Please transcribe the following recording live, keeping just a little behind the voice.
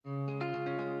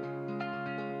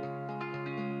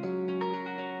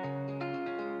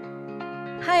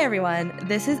Hi everyone,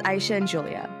 this is Aisha and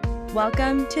Julia.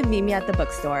 Welcome to Meet Me at the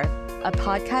Bookstore, a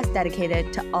podcast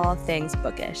dedicated to all things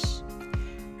bookish.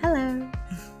 Hello.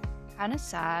 Kind of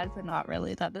sad, but not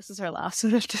really, that this is our last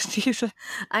one of the season.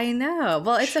 I know.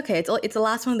 Well, it's okay. It's the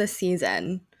last one this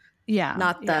season. Yeah.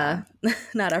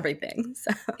 Not everything.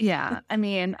 So. Yeah. I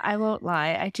mean, I won't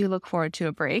lie. I do look forward to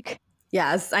a break.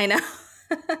 Yes, I know.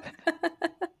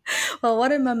 Well,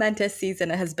 what a momentous season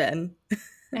it has been.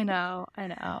 I know.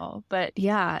 But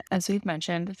yeah, as we've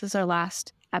mentioned, this is our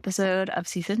last episode of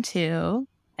season 2,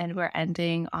 and we're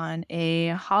ending on a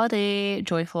holiday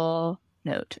joyful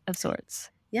note of sorts.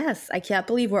 Yes, I can't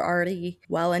believe we're already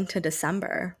well into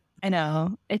December. I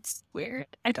know. It's weird.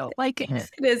 I don't like it.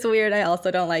 It is weird. I also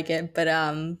don't like it, but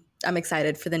I'm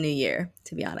excited for the new year,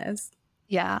 to be honest.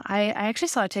 Yeah, I actually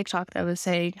saw a TikTok that was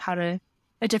saying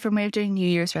a different way of doing New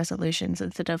Year's resolutions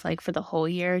instead of like for the whole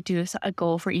year, do a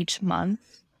goal for each month.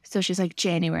 So she's like,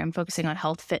 January, I'm focusing on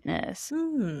health, fitness.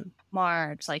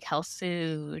 March, like health,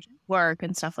 food, work,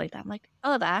 and stuff like that. I'm like,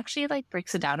 oh, that actually like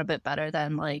breaks it down a bit better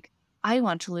than like, I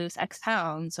want to lose X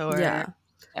pounds or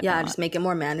yeah, just make it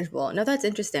more manageable. No, that's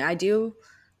interesting. I do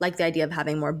like the idea of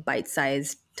having more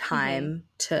bite-sized time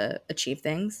to achieve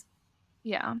things.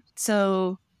 Yeah.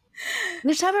 So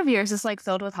this time of year is just like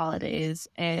filled with holidays,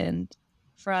 and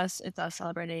for us, it's us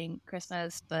celebrating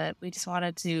Christmas, but we just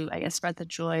wanted to, I guess, spread the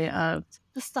joy of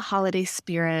just the holiday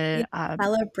spirit.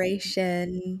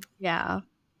 Celebration. Yeah.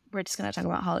 We're just going to talk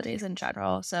about holidays in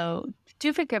general. So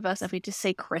do forgive us if we just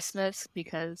say Christmas,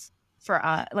 because for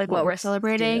like what we're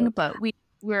celebrating, but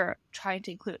we're trying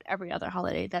to include every other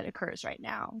holiday that occurs right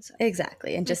now. So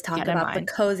exactly. And just talk about the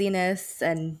coziness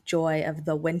and joy of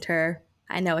the winter.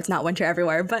 I know it's not winter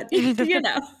everywhere, but you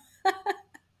know.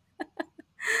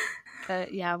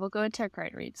 But yeah, we'll go into our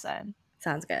current reads then.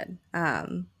 Sounds good. You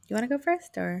want to go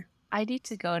first, or? I need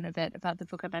to go in a bit about the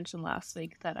book I mentioned last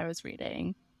week that I was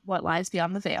reading, What Lies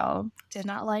Beyond the Veil. Did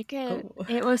not like it. Oh.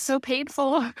 It was so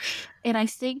painful. And I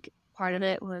think part of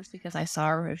it was because I saw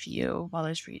a review while I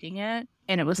was reading it,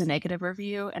 and it was a negative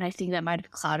review, and I think that might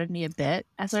have clouded me a bit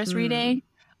as I was reading.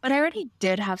 But I already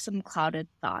did have some clouded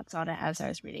thoughts on it as I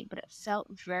was reading, but it felt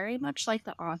very much like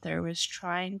the author was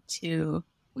trying to...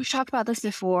 We've talked about this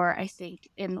before, I think,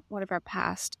 in one of our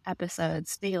past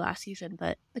episodes, maybe last season,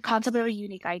 but the concept of a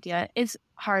unique idea is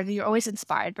hard. You're always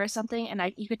inspired by something,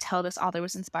 and you could tell this author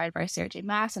was inspired by Sarah J.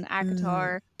 Maas and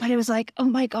Agatha, but it was like, oh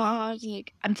my god,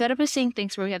 like, I'm fed up with seeing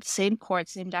things where we have the same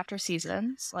courts named after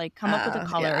seasons, like come up with a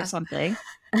color or something.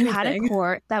 You had a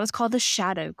court that was called the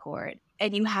Shadow Court,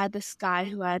 and you had this guy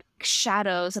who had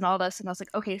shadows and all this, and I was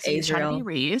like, okay, so he's trying to be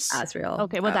Reese. Azrael.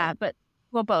 Okay, well that, but...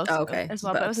 Well, both as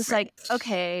well. Both, but it was just like,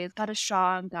 okay, got a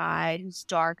strong guy who's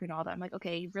dark and all that. I'm like,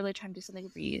 okay, you're really trying to do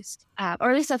something Reese.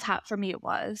 Or at least that's how, for me, it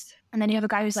was. And then you have a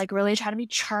guy who's like really trying to be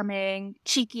charming,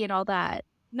 cheeky and all that.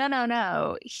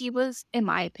 No. He was, in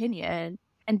my opinion,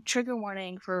 and trigger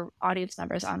warning for audience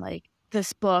members on like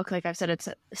this book. Like I've said, it's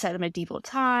set in medieval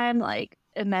time. Like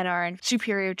men are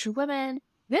superior to women.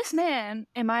 This man,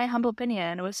 in my humble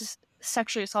opinion, was just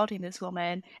sexually assaulting this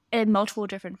woman in multiple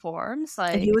different forms.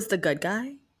 Like, and he was the good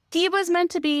guy? He was meant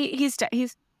to be,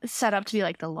 he's set up to be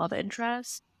like the love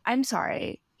interest. I'm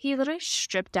sorry. He literally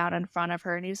stripped down in front of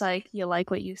her and he's like, you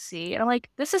like what you see? And I'm like,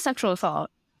 this is sexual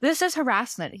assault. This is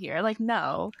harassment here. Like,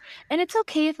 no. And it's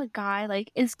okay if a guy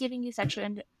like is giving you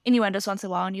sexual innuendos once in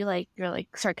a while and you're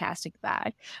like sarcastic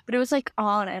back. But it was like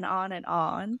on and on and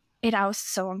on. And I was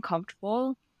so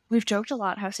uncomfortable. We've joked a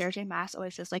lot how Sarah J. Maas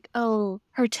always says, like, oh,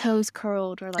 her toes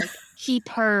curled or, like, he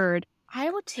purred. I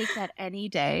would take that any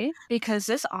day because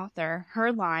this author,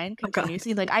 her line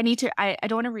continuously, like, I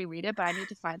don't want to reread it, but I need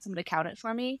to find someone to count it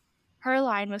for me. Her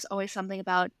line was always something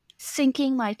about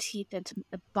sinking my teeth into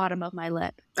the bottom of my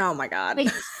lip. Oh, my God.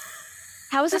 Like,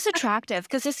 how is this attractive?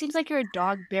 Because it seems like you're a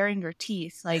dog baring your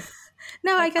teeth. Like,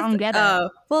 no, I guess. I don't get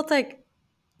it. Well, it's like,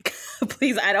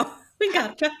 please, we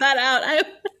got to cut that out. I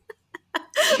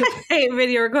hate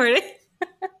video recording.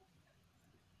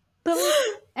 But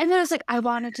and then it's like, I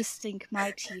wanted to sink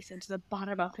my teeth into the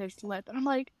bottom of his lip. And I'm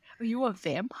like, are you a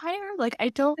vampire? Like, I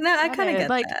don't know. I kind of get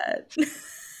like, that.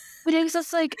 But it was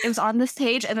just like, it was on this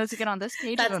page, and it was again on this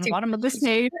page, and on the bottom of this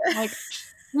page, like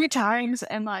 3 times,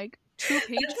 and like 2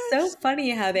 pages. It's so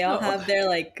funny how they all have their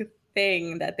like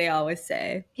thing that they always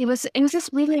say. It was just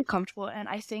really uncomfortable, and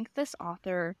I think this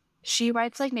author, she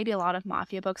writes like maybe a lot of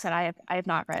mafia books that I have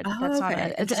not read. That's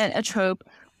not a trope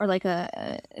or like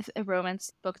a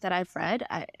romance book that I've read.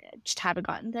 I just haven't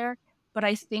gotten there. But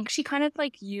I think she kind of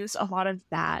like used a lot of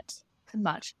that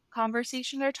much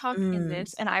conversation or talk in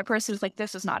this. And I personally was like,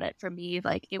 this is not it for me.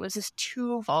 Like, it was just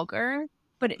too vulgar.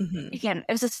 But again,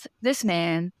 it was just, this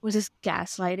man was just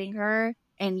gaslighting her.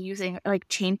 and using, like,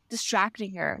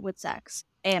 distracting her with sex.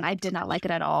 And I did not like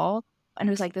it at all. And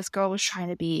it was like this girl was trying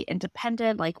to be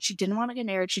independent. Like, she didn't want to get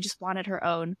married. She just wanted her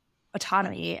own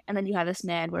autonomy. And then you have this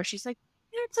man where she's like,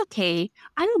 yeah, it's okay.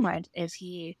 I don't mind if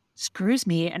he screws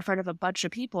me in front of a bunch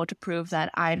of people to prove that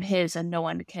I'm his and no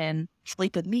one can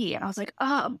sleep with me. And I was like,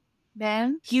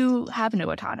 man, you have no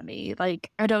autonomy. Like,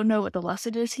 I don't know what the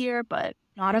lesson is here, but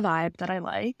not a vibe that I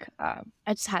like. I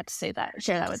just had to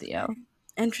share that with you.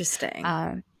 Interesting.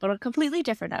 But on a completely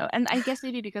different note. And I guess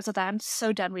maybe because of that, I'm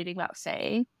so done reading about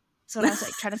Faye. So when I was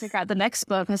like trying to figure out the next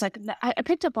book, I was like, I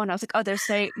picked up one. I was like, oh, there's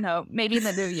Faye. No, maybe in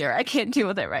the new year. I can't deal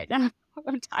with it right now.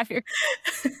 I'm tired.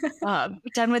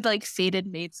 Done with like fated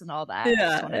mates and all that. I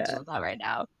just want to deal with that right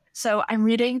now. So I'm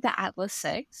reading the Atlas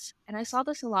 6, and I saw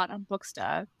this a lot on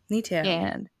Bookstore. Me too.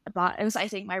 And it was, I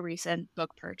think, my recent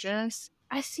book purchase.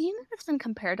 I've seen that it's been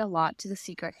compared a lot to The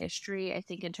Secret History, I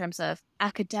think, in terms of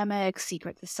academics,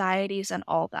 secret societies, and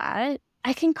all that.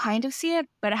 I can kind of see it,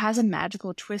 but it has a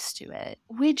magical twist to it,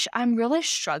 which I'm really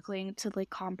struggling to like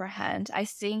comprehend. I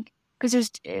think, because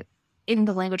there's, in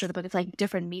the language of the book, it's like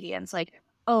different mediums, like,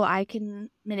 oh, I can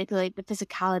manipulate the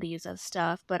physicalities of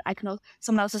stuff, but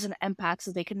someone else is an empath,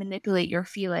 so they can manipulate your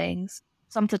feelings.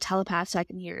 Someone's a telepath, so I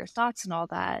can hear your thoughts and all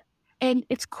that. And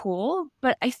it's cool,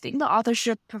 but I think the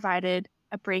authorship provided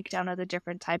a breakdown of the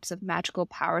different types of magical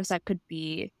powers that could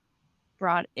be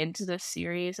brought into the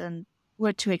series and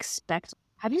what to expect.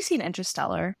 Have you seen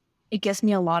Interstellar? It gives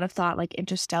me a lot of thought, like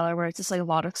Interstellar, where it's just like a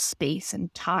lot of space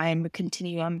and time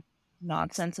continuum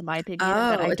nonsense, in my opinion,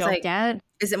 that I don't get.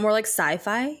 Is it more like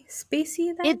sci-fi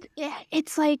spacey then?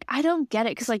 It's like, I don't get it,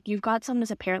 because like you've got someone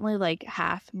that's apparently like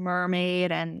half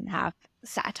mermaid and half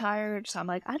satire, so I'm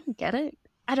like, I don't get it.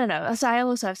 I don't know. So I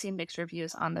also have seen mixed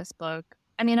reviews on this book.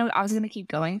 I mean, I was going to keep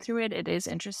going through it. It is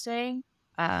interesting.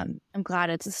 I'm glad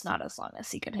it's just not as long as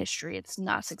Secret History. It's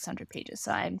not 600 pages,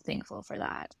 so I'm thankful for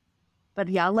that. But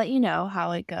yeah, I'll let you know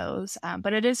how it goes.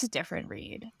 But it is a different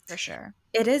read, for sure.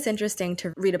 It is interesting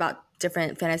to read about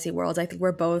different fantasy worlds. I think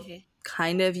we're both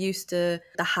kind of used to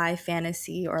the high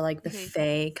fantasy or like the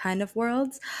fae kind of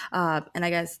worlds. And I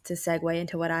guess to segue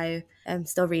into what I am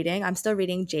still reading, I'm still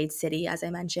reading Jade City, as I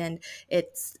mentioned.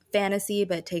 It's fantasy,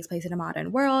 but it takes place in a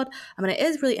modern world. I mean, it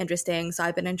is really interesting, so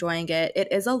I've been enjoying it. It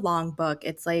is a long book.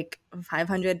 It's like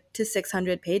 500 to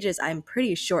 600 pages. I'm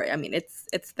pretty sure. I mean,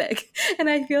 it's thick. And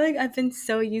I feel like I've been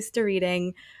so used to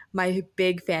reading my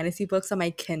big fantasy books on my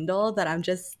Kindle that I'm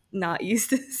just not used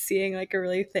to seeing like a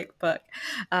really thick book.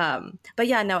 But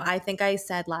yeah, no, I think I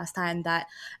said last time that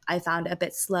I found it a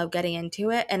bit slow getting into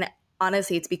it. And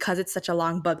honestly, it's because it's such a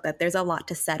long book that there's a lot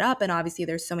to set up. And obviously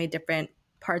there's so many different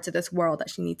parts of this world that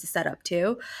she needs to set up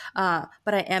too. But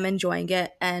I am enjoying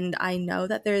it. And I know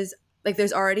that there's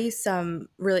already some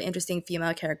really interesting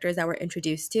female characters that we're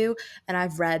introduced to. And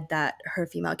I've read that her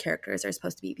female characters are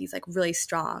supposed to be these like really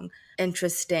strong,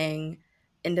 interesting,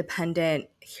 independent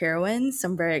heroines. So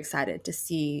I'm very excited to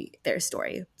see their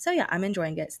story. So yeah, I'm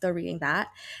enjoying it. Still reading that.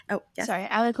 Oh, yes. Sorry,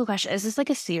 I have a cool question. Is this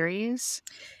like a series?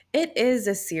 It is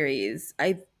a series.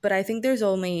 But I think there's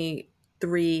only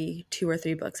 2 or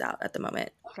 3 books out at the moment.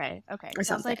 Okay. Or sounds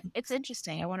something. like it's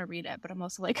interesting. I want to read it, but I'm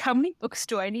also like, how many books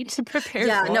do I need to prepare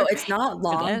Yeah, for? no, it's not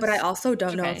long, but I also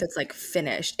don't know if it's like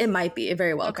finished. It might be. It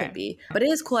very well could be. But it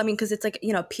is cool. I mean, because it's like,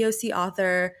 POC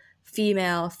author,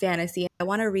 female fantasy. I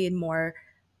want to read more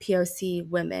POC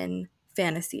women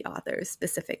fantasy authors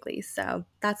specifically. So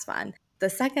that's fun. The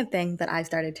second thing that I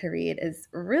started to read is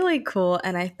really cool,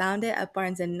 and I found it at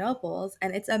Barnes & Noble's,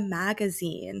 and it's a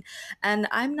magazine. And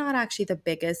I'm not actually the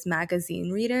biggest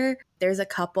magazine reader. There's a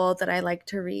couple that I like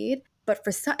to read, but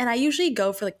and I usually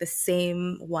go for like the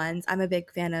same ones. I'm a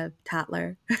big fan of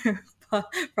Tatler, for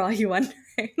all you wondering.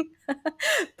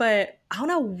 But I don't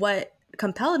know what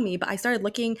compelled me, but I started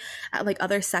looking at like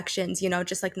other sections,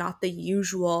 just like not the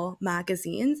usual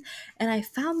magazines. And I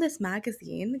found this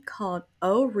magazine called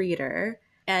Oh Reader,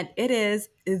 and it is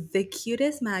the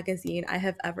cutest magazine I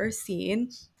have ever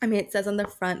seen. I mean, it says on the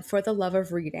front, "For the love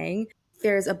of reading."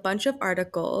 There's a bunch of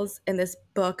articles in this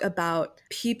book about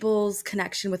people's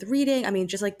connection with reading. I mean,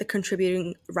 just like the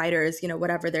contributing writers,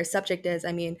 whatever their subject is.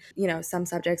 I mean, some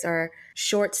subjects are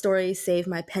short stories save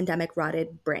my pandemic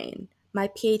rotted brain, my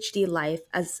PhD life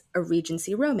as a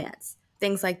Regency romance,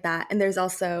 things like that. And there's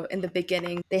also, in the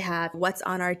beginning, they have what's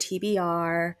on our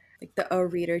TBR, like the O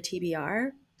Reader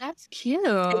TBR. That's cute.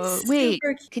 Wait,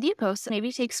 could you post it?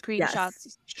 Maybe take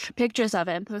screenshots, pictures of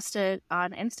it, and post it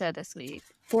on Insta this week?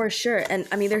 For sure. And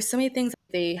I mean, there's so many things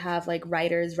They have like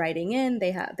writers writing in.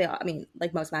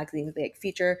 Like most magazines, they like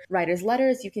feature writers'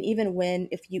 letters. You can even win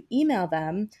if you email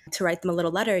them to write them a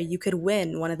little letter. You could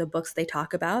win one of the books they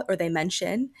talk about or they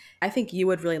mention. I think you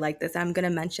would really like this. I'm going to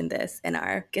mention this in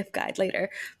our gift guide later.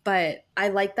 But I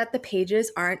like that the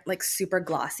pages aren't like super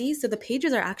glossy. So the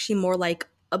pages are actually more like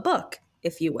a book,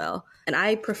 if you will. And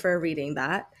I prefer reading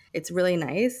that. It's really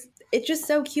nice. It's just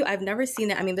so cute. I've never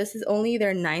seen it. I mean, this is only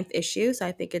their 9th issue, so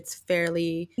I think it's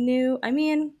fairly new. I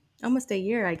mean, almost a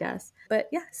year, I guess. But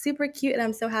yeah, super cute, and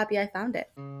I'm so happy I found it.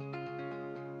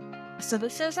 So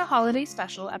this is a holiday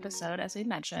special episode, as we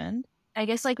mentioned. I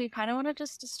guess like we kind of wanted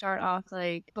just to start off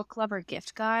like book lover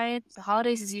gift guide. The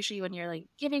holidays is usually when you're like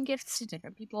giving gifts to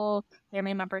different people,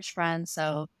 family members, friends.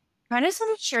 So kind of just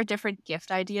want to share different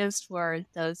gift ideas for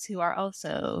those who are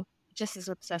also just as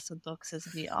obsessed with books as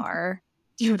we are.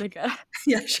 Do you want to go?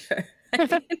 Yeah, sure.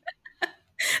 The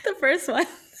first one.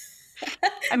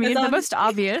 I mean, the most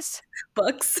obvious.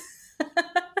 Books.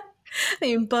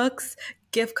 Books,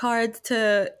 gift cards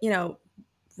to,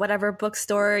 whatever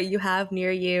bookstore you have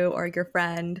near you or your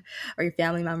friend or your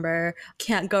family member.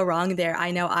 Can't go wrong there.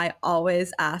 I know I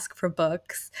always ask for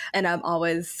books and I'm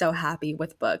always so happy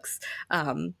with books.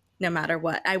 No matter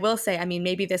what. I will say,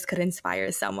 maybe this could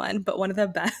inspire someone, but one of the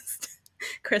best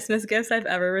Christmas gifts I've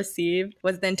ever received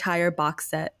was the entire box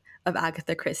set of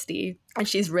Agatha Christie. And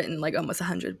she's written like almost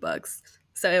 100 books.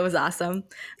 So it was awesome.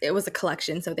 It was a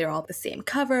collection, so they're all the same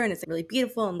cover, and it's really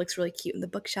beautiful and looks really cute in the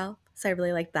bookshelf. So I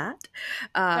really like that.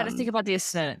 Got to think about the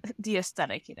aesthetic,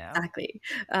 Exactly.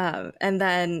 And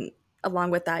then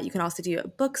along with that, you can also do a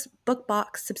book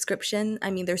box subscription.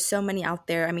 There's so many out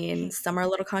there. Some are a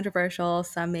little controversial,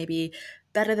 some maybe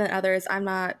better than others.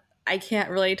 I can't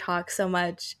really talk so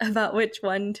much about which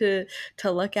one to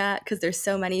look at because there's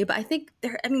so many. But I think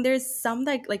there's some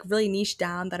that like really niche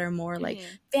down that are more like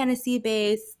fantasy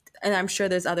based. And I'm sure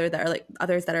there's others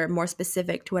that are more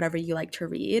specific to whatever you like to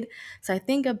read. So I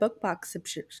think a book box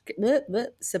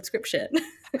subscription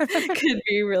could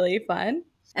be really fun.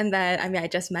 And then, I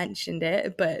just mentioned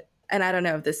it, and I don't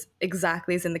know if this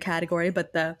exactly is in the category,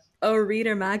 but the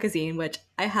Reader magazine, which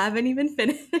I haven't even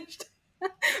finished.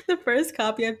 The first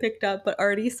copy I picked up, but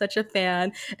already such a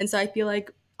fan. And so I feel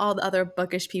like all the other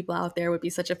bookish people out there would be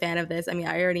such a fan of this. I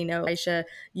already know, Aisha,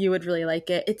 you would really like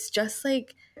it. It's just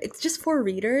for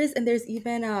readers. And there's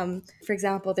even, for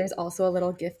example, there's also a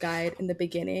little gift guide in the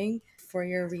beginning for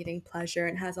your reading pleasure.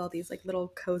 And has all these like little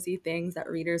cozy things that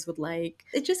readers would like.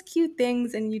 It's just cute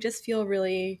things. And you just feel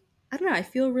really, I don't know, I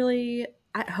feel really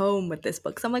at home with this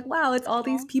book. So I'm like, wow, it's all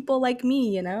these people like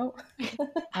me, No,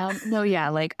 yeah,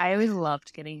 like I always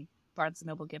loved getting Barnes &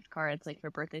 Noble gift cards like for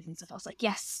birthdays and stuff. I was like,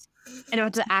 yes, I don't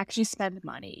have to actually spend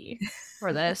money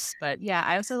for this. But yeah,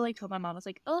 I also like told my mom, I was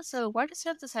like, oh, so why does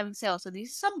this have in sale? So these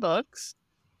are some books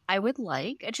I would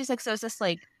like. And she's like, so is this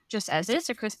like just as is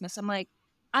or Christmas? I'm like,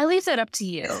 I leave that up to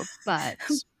you, but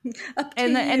up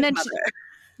to then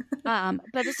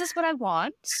but this is what I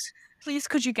want. Please,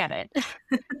 could you get it?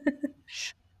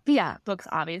 But yeah, books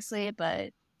obviously,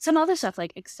 but some other stuff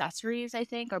like accessories, I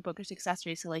think, or bookish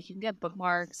accessories. So like you can get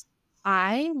bookmarks.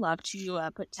 I love to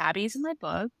put tabbies in my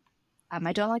book.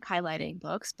 I don't like highlighting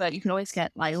books, but you can always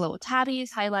get like little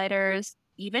tabbies, highlighters,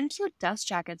 even cute dust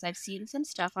jackets. I've seen some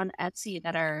stuff on Etsy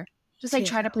that are just like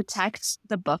trying to protect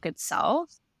the book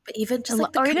itself. But even just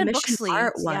like the commissioned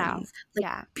art ones,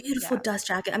 beautiful dust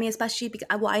jacket. Especially because,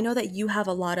 I know that you have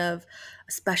a lot of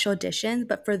special editions,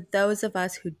 but for those of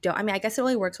us who don't, I guess it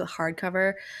only works with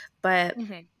hardcover, but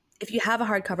if you have a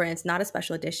hardcover and it's not a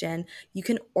special edition, you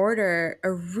can order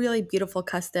a really beautiful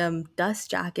custom dust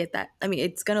jacket that,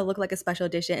 it's going to look like a special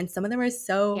edition. And some of them are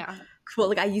so cool.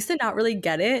 Like I used to not really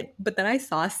get it, but then I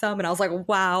saw some and I was like,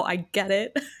 wow, I get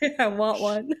it. I want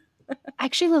one.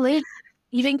 Actually, Lily,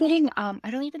 even getting, I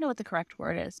don't even know what the correct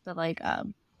word is, but like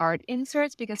art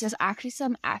inserts, because there's actually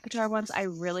some ACOTAR ones I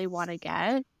really want to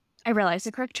get. I realize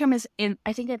the correct term is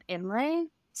I think an inlay.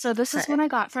 So this is one I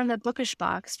got from the Bookish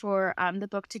box for the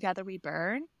book Together We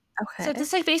Burn. Okay. So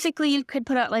this like basically you could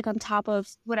put it like on top of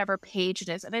whatever page it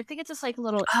is, and I think it's just like a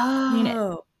little.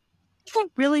 It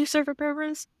can't really serve a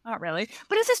purpose. Not really,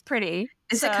 but it's just pretty.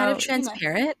 Is it kind of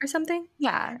transparent or something?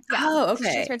 Yeah. Oh,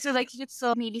 okay. So like you could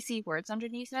still maybe see words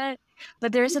underneath it,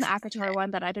 but there's an ACOTAR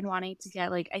one that I've been wanting to get.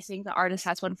 Like I think the artist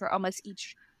has one for almost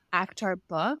each ACOTAR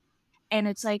book, and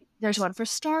it's like there's one for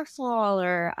Starfall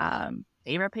or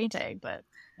favorite painting, but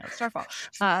no Starfall.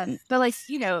 But like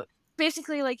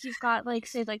basically like you've got like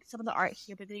say like some of the art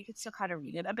here, but then you can still kind of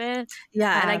read it a bit.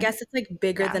 Yeah, and I guess it's like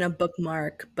bigger than a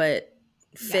bookmark, but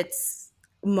fits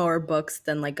more books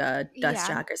than like a dust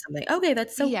jack or something. Okay,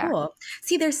 that's so cool.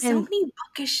 See, there's so many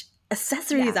bookish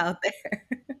accessories out there.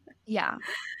 Yeah.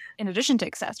 In addition to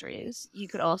accessories, you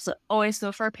could also always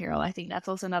go for apparel. I think that's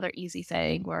also another easy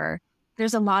thing where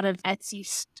there's a lot of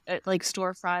Etsy like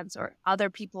storefronts or other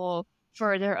people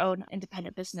for their own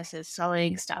independent businesses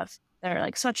selling stuff. They're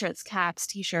like sweatshirts, caps,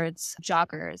 t-shirts,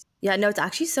 joggers. Yeah, no, it's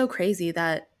actually so crazy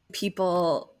that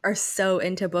people are so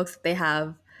into books that they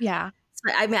have. Yeah.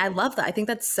 I mean, I love that. I think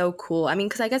that's so cool. I mean,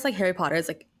 because I guess like Harry Potter is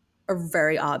like a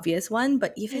very obvious one,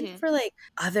 but even for like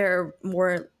other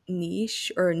more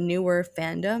niche or newer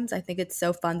fandoms, I think it's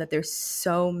so fun that there's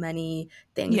so many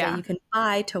things that you can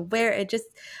buy to wear. It just,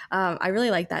 I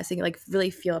really like that. So you can like really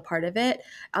feel a part of it.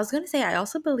 I was going to say, I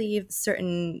also believe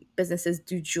certain businesses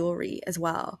do jewelry as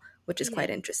well, which is quite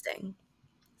interesting.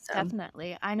 So.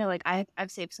 Definitely. I know like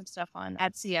I've saved some stuff on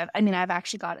Etsy. I've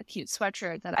actually got a cute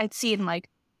sweatshirt that I'd seen like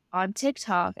on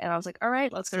TikTok, and I was like, all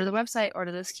right, let's go to the website, order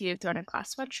this cute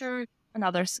 300-class sweatshirt.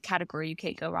 Another category you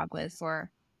can't go wrong with for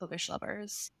bookish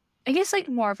lovers. I guess like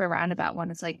more of a roundabout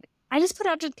one is like, I just put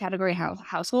out the category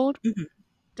household.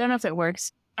 Don't know if it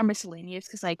works. Or miscellaneous,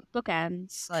 because like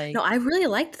bookends. Like, no, I really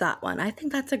liked that one. I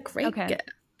think that's a great gift.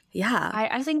 Yeah.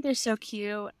 I think they're so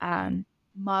cute.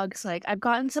 Mugs, like I've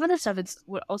gotten some of the stuff. It's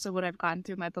also what I've gotten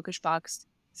through my Bookish Box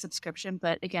subscription,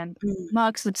 but again,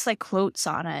 mugs with just like quotes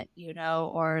on it, you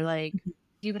know, or like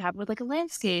you would have with like a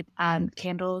landscape.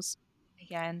 Candles,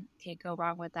 again, can't go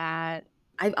wrong with that.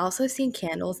 I've also seen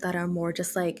candles that are more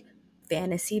just like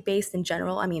fantasy based in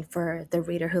general. I mean, for the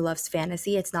reader who loves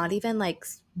fantasy, it's not even like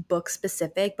book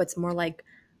specific, but it's more like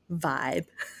vibe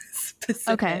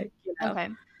specific. You know? Okay.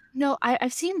 No,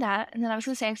 I've seen that, and then I was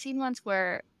gonna say I've seen ones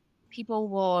where people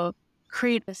will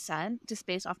create a scent just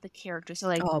based off the character. So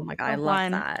like, oh my god, I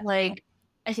love that. Like,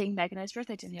 I think Megan and I's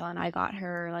birthday, Danielle and I got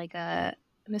her like a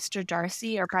Mr.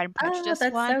 Darcy or Pride and Prejudice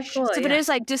that's one. So cool. So, but it's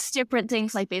like just different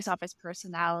things like based off his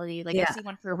personality. Like I see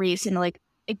one for Reese, and like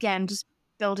again, just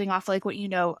building off like what you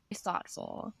know is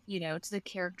thoughtful. You know, to the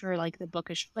character, like the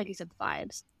bookish, like you said, the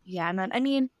vibes. Yeah, and then I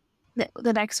mean.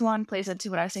 The next one plays into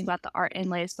what I was saying about the art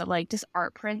inlays, but like just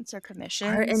art prints or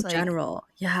commissions. Art in like, general.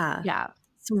 Yeah. Yeah.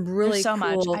 Some really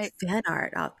cool fan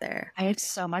art out there. I have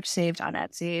so much saved on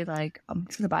Etsy. Like, I'm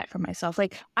just going to buy it for myself.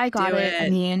 Like, I got it. I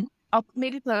mean, I'll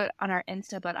maybe put it on our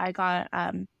Insta, but I got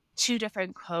 2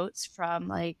 different quotes from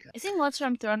like, I think one's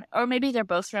from Throne, or maybe they're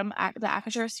both from the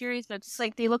Aperture series, but it's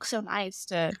like, they look so nice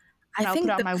to I think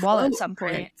put on my wall at some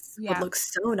point. Would look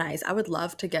so nice. I would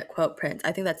love to get quote prints.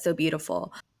 I think that's so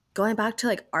beautiful. Going back to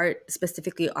like art,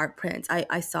 specifically art prints,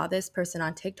 I saw this person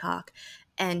on TikTok,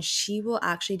 and she will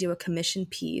actually do a commission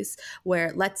piece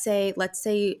where let's say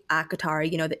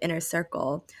Akatar, you know, the inner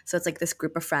circle. So it's like this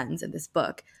group of friends in this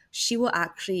book. She will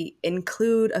actually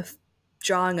include a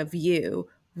drawing of you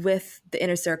with the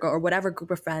inner circle or whatever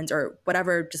group of friends or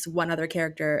whatever, just one other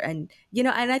character. And, you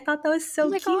know, and I thought that was so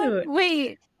cute. God,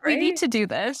 wait, right? We need to do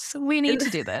this. We need to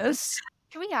do this.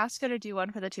 Can we ask her to do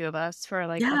one for the two of us for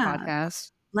like a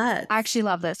podcast? Let's. I actually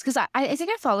love this because I think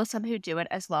I follow some who do it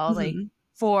as well, like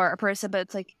for a person, but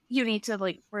it's like you need to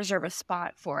like reserve a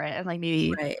spot for it and like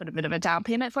maybe put a bit of a down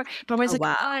payment for it. But I was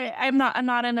I'm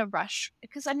not in a rush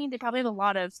because I mean they probably have a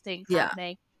lot of things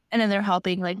happening, and then they're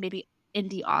helping like maybe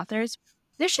indie authors.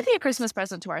 There should be a Christmas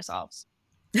present to ourselves,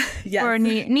 or a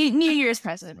New Year's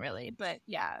present, really. But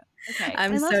yeah, okay,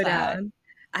 I'm so down.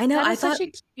 I know. I thought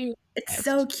it's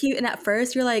so cute, and at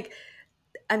first you're like.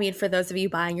 I mean, for those of you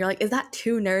buying, you're like, is that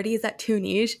too nerdy? Is that too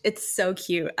niche? It's so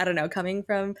cute. I don't know, coming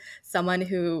from someone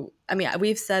who, I mean,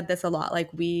 we've said this a lot, like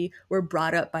we were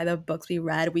brought up by the books we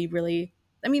read. We really,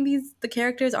 I mean, the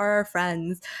characters are our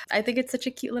friends. I think it's such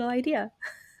a cute little idea.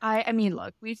 I mean,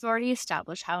 look, we've already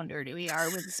established how nerdy we are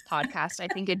with this podcast. I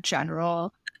think in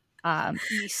general,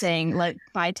 me saying like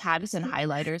buy tabs and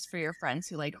highlighters for your friends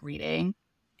who like reading,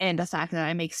 and the fact that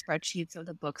I make spreadsheets of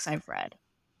the books I've read.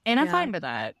 And I'm fine with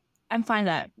that. I'm fine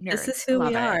that nerds. This is who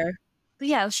we are. But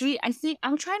yeah, I think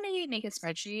I'm trying to make a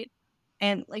spreadsheet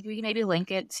and like we can maybe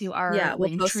link it to our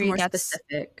link tree. More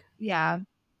specific. Yeah. And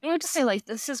we'll just say like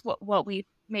this is what we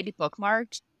maybe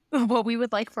bookmarked, what we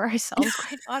would like for ourselves,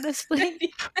 quite honestly.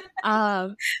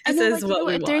 This is what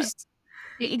we want.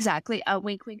 Exactly.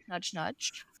 Wink wink nudge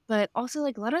nudge. But also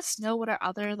like let us know what are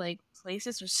other like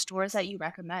places or stores that you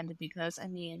recommend because I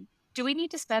mean, do we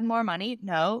need to spend more money?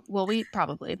 No. Will we?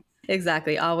 Probably.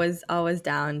 Exactly. Always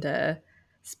down to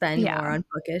spend more on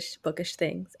bookish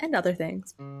things and other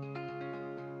things.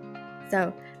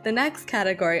 So the next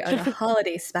category on a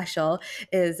holiday special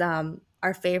is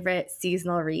our favorite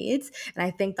seasonal reads. And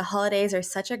I think the holidays are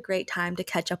such a great time to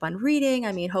catch up on reading.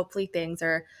 I mean, hopefully things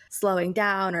are slowing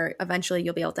down or eventually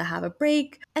you'll be able to have a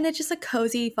break. And it's just a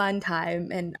cozy, fun time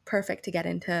and perfect to get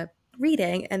into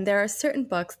reading, and there are certain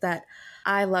books that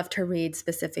I love to read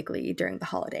specifically during the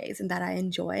holidays and that I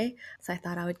enjoy. So I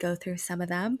thought I would go through some of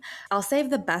them. I'll save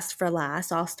the best for last.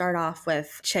 So I'll start off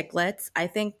with chick lits. I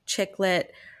think chick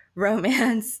lit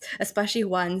romance, especially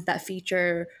ones that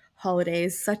feature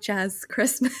holidays such as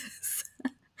Christmas,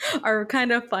 are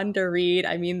kind of fun to read.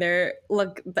 I mean,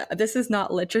 this is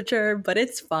not literature, but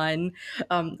it's fun.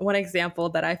 One example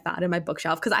that I found in my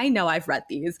bookshelf, because I know I've read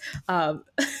these, I'm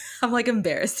like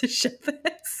embarrassed to show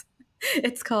this.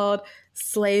 It's called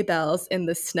Sleigh Bells in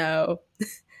the Snow.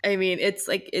 I mean, it's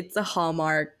a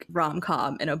Hallmark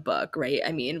rom-com in a book, right?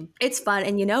 I mean, it's fun.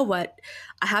 And you know what?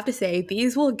 I have to say,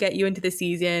 these will get you into the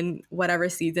season, whatever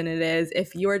season it is.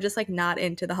 If you're just like not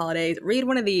into the holidays, read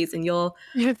one of these and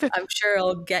I'm sure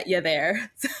it'll get you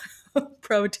there. So,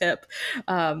 pro tip.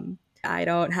 I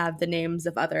don't have the names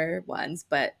of other ones,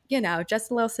 but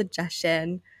just a little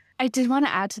suggestion. I did want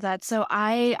to add to that. So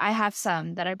I have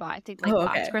some that I bought, I think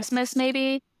last Christmas,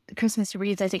 maybe. Christmas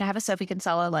reads. I think I have a Sophie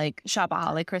Kinsella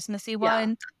shopaholic Christmassy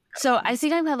one. So I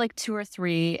think I've had 2 or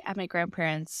 3 at my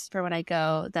grandparents' for when I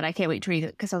go that I can't wait to read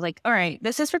it, because I was like, all right,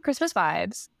 this is for Christmas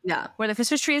vibes. Yeah. Where the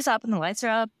Christmas tree is up and the lights are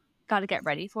up. Got to get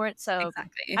ready for it. So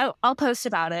exactly. I'll post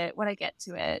about it when I get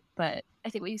to it. But I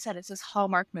think what you said is just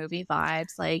Hallmark movie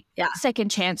vibes,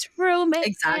 second chance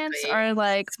romance, or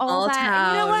Small all that. town.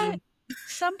 And you know what?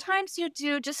 Sometimes you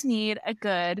do just need a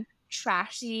good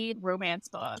trashy romance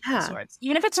book of sorts.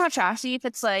 Even if it's not trashy, if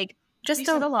it's just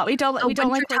a lot. We don't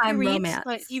like quirky reads,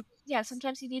 but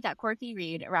sometimes you need that quirky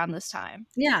read around this time.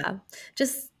 Yeah,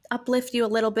 just uplift you a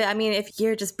little bit. I mean, if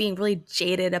you're just being really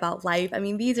jaded about life, I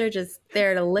mean, these are just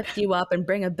there to lift you up and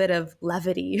bring a bit of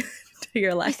levity to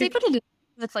your life. I think what it is,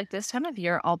 it's this time of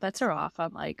year, all bets are off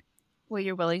on what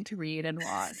you're willing to read and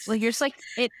watch. You're just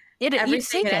you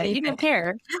take it. You don't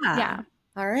care. Yeah.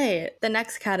 All right. The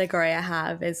next category I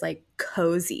have is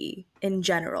cozy in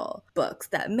general books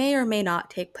that may or may not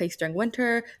take place during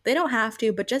winter. They don't have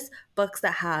to, but just books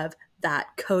that have that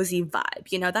cozy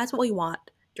vibe. That's what we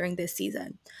want during this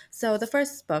season. So the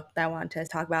first book that I want to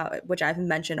talk about, which I've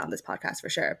mentioned on this podcast for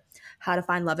sure, How to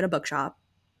Find Love in a Bookshop.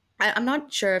 I'm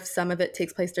not sure if some of it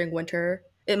takes place during winter.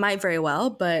 It might very well,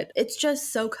 but it's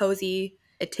just so cozy.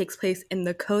 It takes place in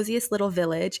the coziest little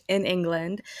village in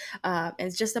England.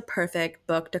 It's just a perfect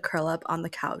book to curl up on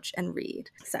the couch and read.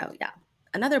 So yeah.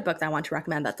 Another book that I want to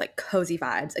recommend that's cozy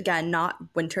vibes. Again, not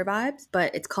winter vibes,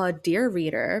 but it's called Dear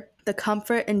Reader, The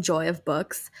Comfort and Joy of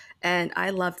Books. And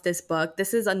I love this book.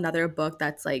 This is another book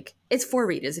that's it's for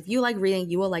readers. If you like reading,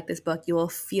 you will like this book. You will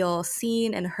feel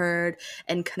seen and heard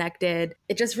and connected.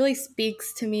 It just really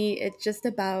speaks to me. It's just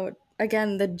about,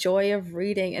 again, the joy of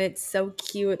reading, and it's so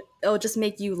cute. It'll just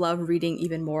make you love reading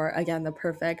even more. Again, the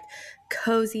perfect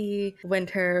cozy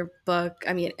winter book,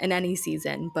 I mean, in any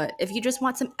season. But if you just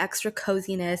want some extra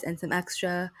coziness and some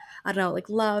extra, I don't know,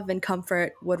 love and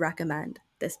comfort, would recommend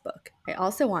this book. I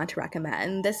also want to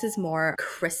recommend, this is more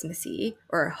Christmassy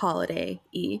or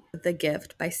holiday-y, The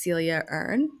Gift by Cecilia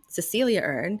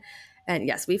Ahern. And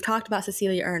yes, we've talked about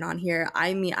Cecilia Ahern on here.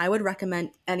 I mean, I would recommend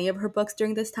any of her books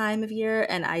during this time of year,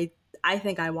 and I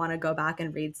think I want to go back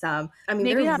and read some. I mean,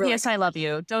 maybe not P.S. I Love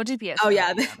You. Don't do P.S. Oh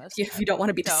yeah, if you don't want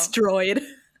to be destroyed.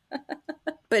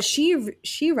 But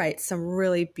she writes some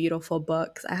really beautiful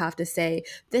books, I have to say.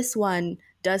 This one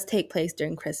does take place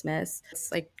during Christmas.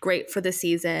 It's great for the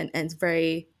season, and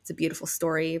it's a beautiful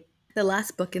story. The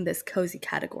last book in this cozy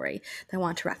category that I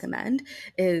want to recommend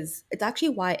it's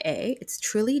actually YA. It's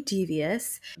Truly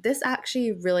Devious. This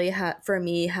actually really for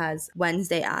me has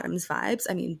Wednesday Addams vibes.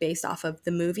 I mean, based off of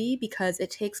the movie, because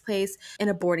it takes place in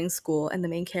a boarding school and the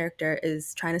main character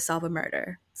is trying to solve a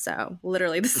murder. So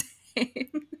literally the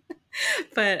same.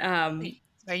 But sorry,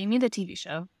 you mean the TV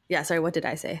show? Yeah, sorry, what did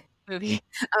I say? Movie.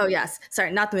 Oh yes,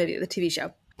 sorry, not the movie, the TV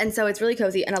show. And so it's really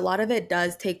cozy, and a lot of it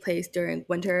does take place during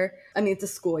winter. I mean, it's a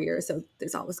school year, so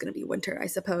there's always going to be winter, I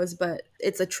suppose, but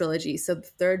it's a trilogy. So the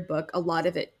third book, a lot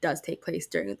of it does take place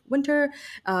during winter.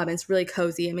 It's really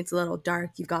cozy. I mean, it's a little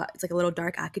dark. It's a little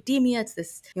dark academia. It's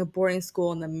this boarding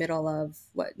school in the middle of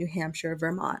New Hampshire,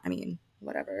 Vermont. I mean,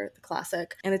 whatever, the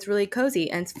classic. And it's really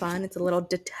cozy and it's fun. It's a little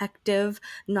detective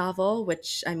novel,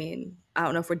 which, I mean, I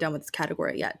don't know if we're done with this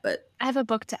category yet, but I have a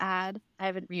book to add. I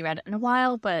haven't reread it in a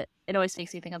while, but it always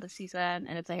makes me think of the season,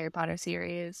 and it's a Harry Potter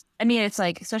series. I mean, it's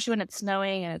especially when it's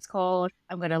snowing and it's cold.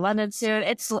 I'm going to London soon.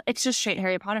 It's just straight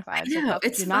Harry Potter vibes. I know,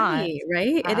 it's funny,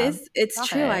 right? It is. It's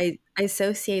true. I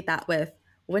associate that with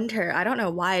winter. I don't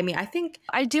know why. I mean, I think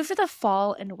I do for the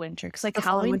fall and winter, because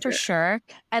Halloween for sure.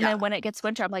 And then when it gets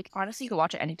winter, I'm honestly, you can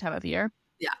watch it any time of year.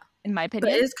 Yeah. In my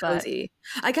opinion. But it is cozy.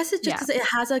 I guess it's just because it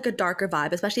has a darker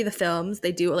vibe, especially the films.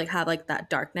 They do have that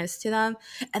darkness to them.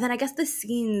 And then I guess the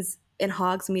scenes in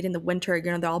Hogsmeade in the winter,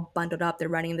 you know, they're all bundled up, they're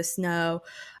running in the snow.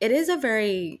 It is a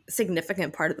very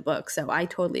significant part of the book, so I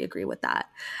totally agree with that.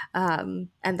 And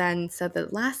then, so the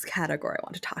last category I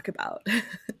want to talk about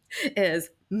is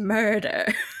murder.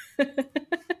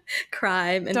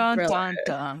 Crime and thriller. Dun,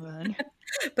 dun, dun.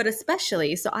 But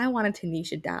especially, so I wanted to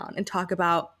niche it down and talk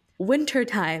about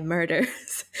wintertime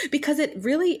murders because it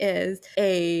really is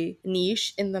a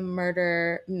niche in the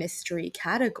murder mystery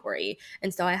category.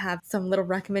 And so I have some little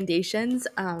recommendations.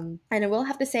 And I will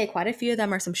have to say quite a few of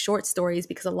them are some short stories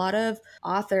because a lot of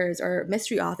authors or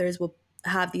mystery authors will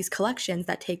have these collections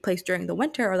that take place during the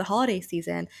winter or the holiday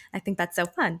season. I think that's so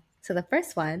fun. So the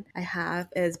first one I have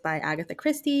is by Agatha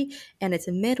Christie, and it's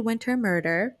a Midwinter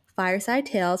Murder, Fireside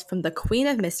Tales from the Queen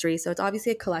of Mysteries. So it's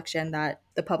obviously a collection that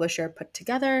the publisher put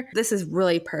together. This is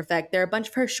really perfect. There are a bunch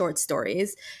of her short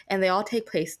stories, and they all take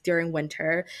place during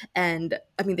winter. And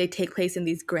I mean, they take place in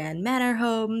these grand manor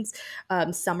homes.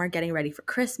 Some are getting ready for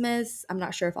Christmas. I'm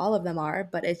not sure if all of them are,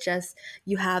 but it's just,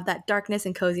 you have that darkness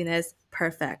and coziness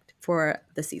perfect for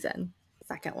the season.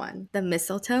 Second one, The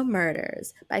Mistletoe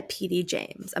Murders by P.D.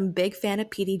 James. I'm a big fan of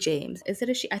P.D. James. Is it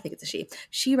a she? I think it's a she.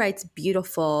 She writes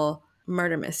beautiful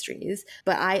murder mysteries,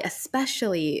 but I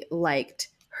especially liked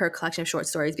her collection of short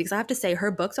stories because I have to say her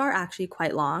books are actually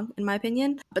quite long in my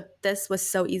opinion, but this was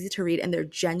so easy to read and they're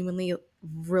genuinely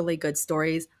really good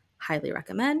stories. Highly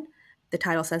recommend. The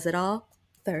title says it all.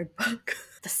 Third book,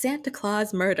 The Santa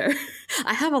Klaus Murder.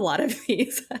 I have a lot of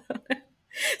these. I don't know.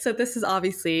 So this is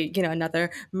obviously, you know,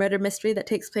 another murder mystery that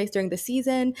takes place during the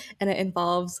season, and it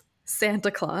involves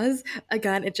Santa Claus.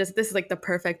 Again, this is like the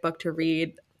perfect book to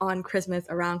read on Christmas,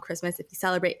 around Christmas if you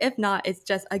celebrate. If not, it's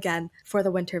just, again, for the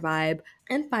winter vibe.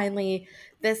 And finally,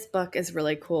 this book is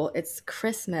really cool. It's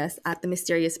Christmas at the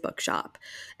Mysterious Bookshop.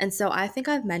 And so I think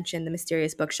I've mentioned the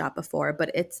Mysterious Bookshop before,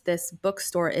 but it's this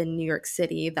bookstore in New York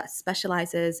City that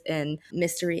specializes in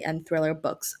mystery and thriller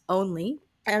books only.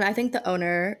 And I think the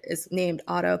owner is named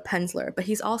Otto Penzler, but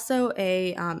he's also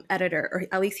a editor, or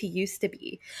at least he used to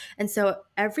be. And so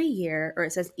every year, or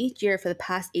it says each year for the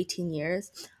past 18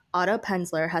 years, Otto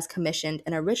Penzler has commissioned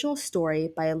an original story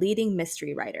by a leading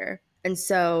mystery writer. And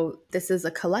so this is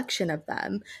a collection of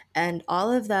them, and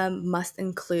all of them must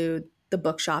include the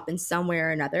bookshop in some way or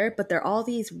another, but they're all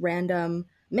these random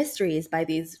mysteries by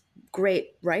these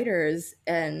great writers,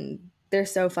 and they're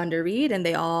so fun to read, and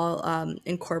they all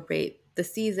incorporate the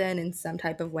season in some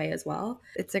type of way as well.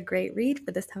 It's a great read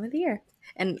for this time of the year.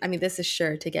 And I mean, this is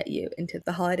sure to get you into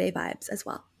the holiday vibes as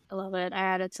well. I love it. I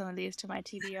added some of these to my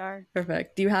TBR.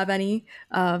 Perfect. Do you have any?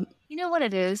 You know what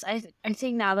it is? I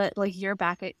think now that like you're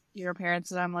back at your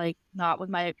parents and I'm like not with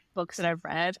my books that I've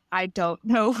read, I don't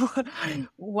know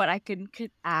what I could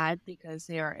add because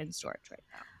they are in storage right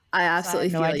now. I absolutely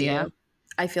so I have no feel idea. you.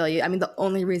 I feel you. I mean, the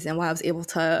only reason why I was able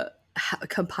to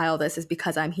compile this is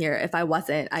because I'm here. If I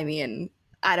wasn't, I mean,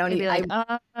 I don't even, like,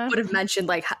 I would have mentioned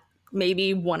like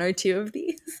maybe one or two of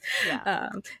these.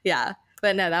 Yeah.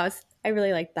 But no, I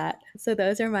really like that. So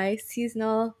those are my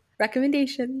seasonal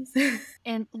recommendations.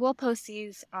 And we'll post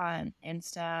these on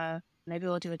Insta. Maybe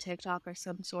we'll do a TikTok or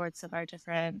some sorts of our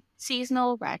different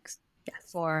seasonal recs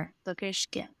for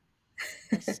bookish gift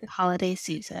this holiday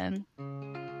season.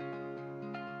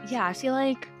 Yeah, I feel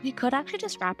like we could actually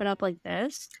just wrap it up like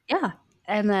this. Yeah.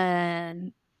 And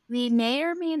then we may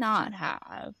or may not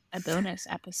have a bonus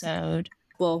episode.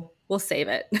 We'll save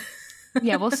it.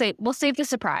 Yeah, we'll save the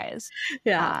surprise.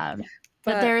 Yeah.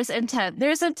 But there's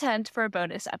intent for a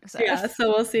bonus episode. Yeah, so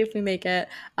we'll see if we make it.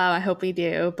 I hope we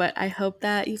do. But I hope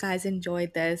that you guys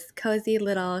enjoyed this cozy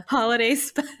little holiday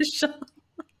special.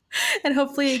 And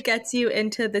hopefully it gets you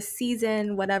into the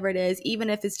season, whatever it is, even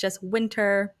if it's just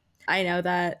winter. I know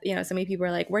that, you know, so many people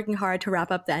are like working hard to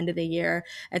wrap up the end of the year.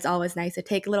 It's always nice to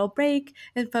take a little break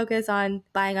and focus on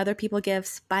buying other people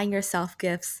gifts, buying yourself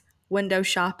gifts, window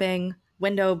shopping,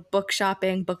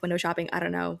 book window shopping. I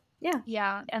don't know.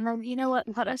 Yeah. And then, you know what?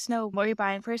 Let us know what you're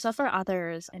buying for yourself or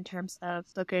others in terms of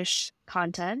bookish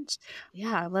content.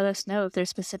 Yeah, let us know if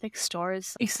there's specific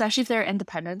stores, especially if they're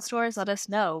independent stores. Let us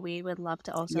know. We would love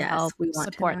to also help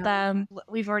support them.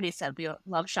 We've already said we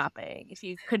love shopping. If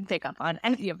you couldn't pick up on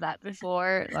any of that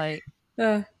before, like.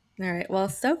 All right. Well,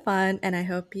 so fun. And I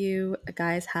hope you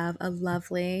guys have a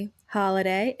lovely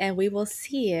holiday. And we will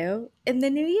see you in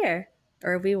the new year.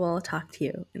 Or we will talk to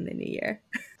you in the new year.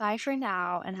 Bye for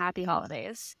now and happy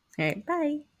holidays. All right,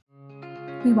 bye.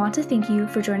 We want to thank you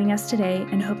for joining us today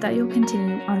and hope that you'll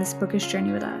continue on this bookish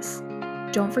journey with us.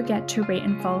 Don't forget to rate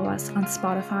and follow us on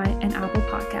Spotify and Apple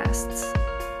Podcasts.